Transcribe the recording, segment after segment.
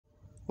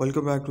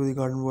Welcome back to the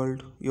Garden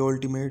World, your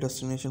ultimate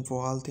destination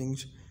for all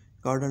things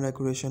garden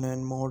decoration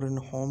and modern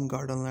home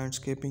garden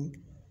landscaping.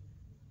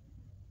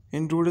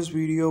 In today's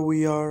video,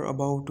 we are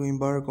about to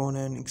embark on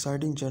an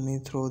exciting journey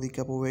through the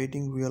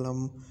captivating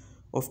realm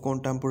of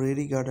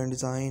contemporary garden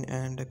design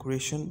and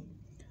decoration.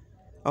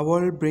 A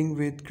world brimming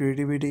with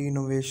creativity,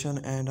 innovation,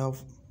 and a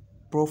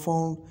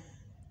profound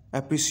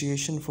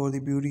appreciation for the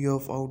beauty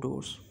of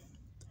outdoors.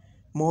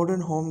 Modern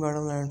home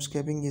garden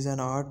landscaping is an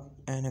art,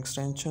 an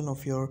extension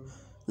of your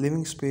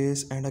living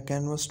space, and a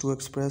canvas to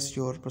express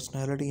your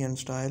personality and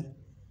style.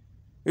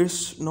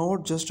 It's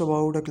not just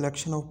about a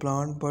collection of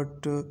plants,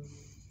 but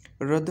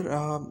rather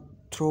a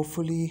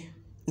thoughtfully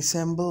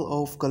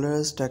ensemble of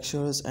colors,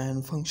 textures,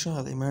 and functional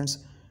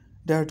elements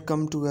that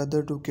come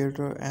together to create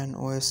an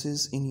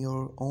oasis in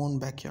your own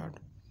backyard.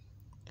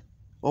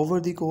 Over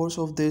the course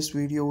of this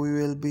video, we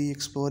will be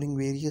exploring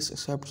various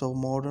aspects of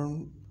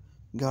modern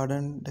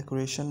garden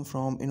decoration,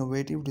 from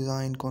innovative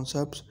design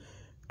concepts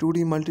to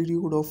the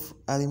multitude of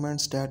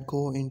elements that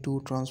go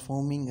into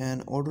transforming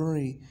an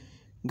ordinary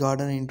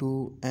garden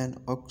into an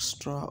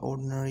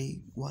extraordinary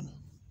one.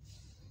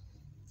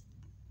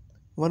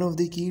 One of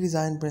the key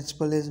design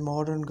principles in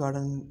modern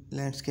garden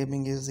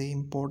landscaping is the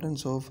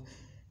importance of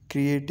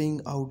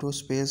creating outdoor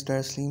space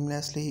that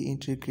seamlessly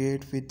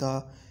integrate with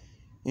the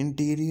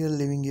interior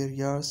living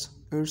areas.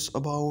 It's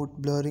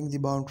about blurring the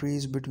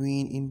boundaries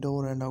between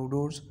indoor and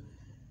outdoors,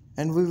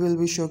 and we will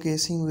be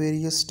showcasing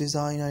various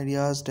design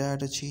ideas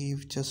that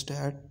achieve just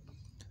that.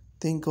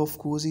 Think of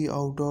cozy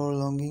outdoor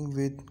lounging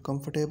with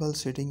comfortable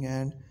sitting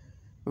and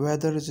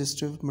weather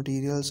resistant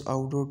materials,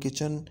 outdoor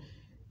kitchen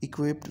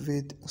equipped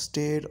with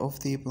state of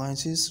the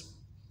appliances,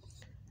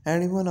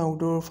 and even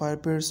outdoor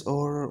fireplaces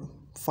or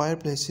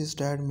fireplaces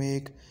that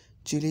make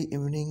chilly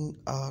evening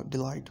a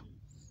delight.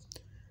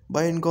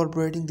 By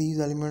incorporating these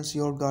elements,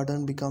 your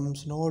garden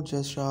becomes not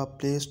just a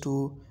place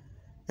to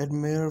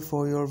admire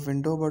for your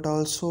window, but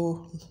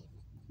also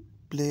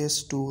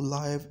place to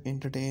live,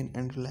 entertain,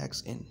 and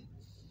relax in.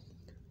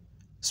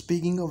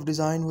 Speaking of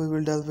design, we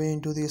will delve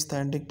into the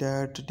aesthetic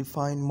that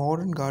define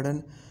modern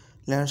garden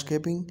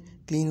landscaping.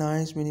 Clean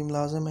lines,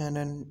 minimalism, and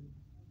an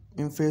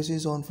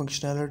emphasis on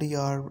functionality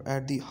are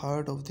at the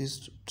heart of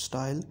this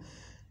style.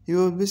 You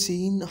will be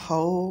seeing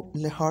how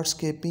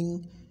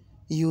hardscaping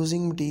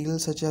using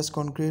materials such as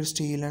concrete,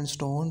 steel, and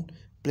stone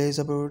plays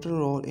a pivotal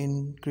role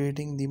in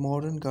creating the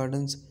modern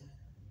garden's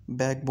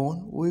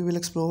backbone. We will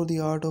explore the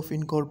art of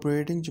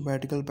incorporating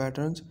geometrical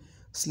patterns,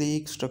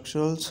 sleek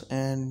structures,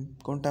 and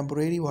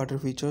contemporary water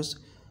features,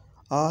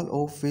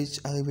 all of which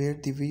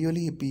elevate the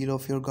visual appeal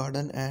of your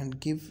garden and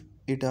give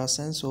it a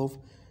sense of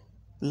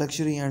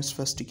luxury and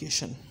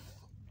sophistication.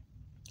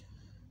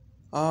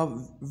 A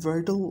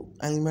vital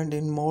element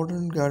in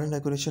modern garden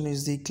decoration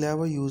is the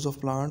clever use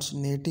of plants.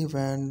 Native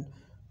and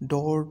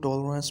drought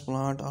tolerant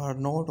plants are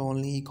not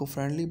only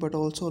eco-friendly but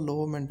also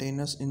low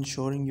maintenance,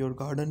 ensuring your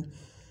garden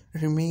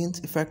remains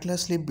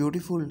effortlessly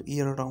beautiful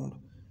year round.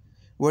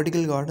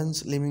 Vertical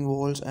gardens, living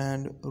walls,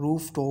 and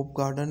rooftop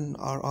garden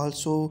are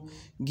also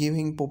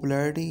giving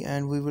popularity,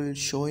 and we will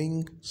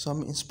showing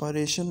some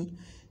inspiration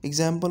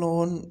example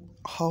on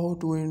how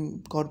to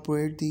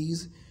incorporate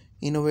these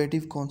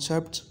innovative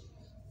concepts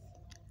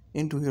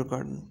into your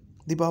garden.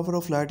 The power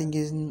of lighting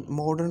in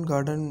modern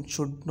garden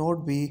should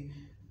not be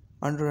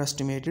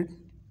underestimated.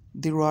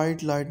 The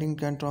right lighting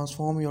can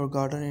transform your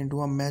garden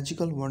into a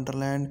magical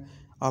wonderland.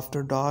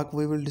 After dark,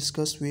 we will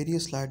discuss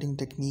various lighting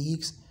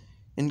techniques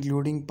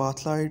including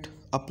path light,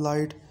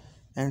 uplight,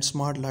 and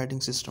smart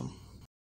lighting system.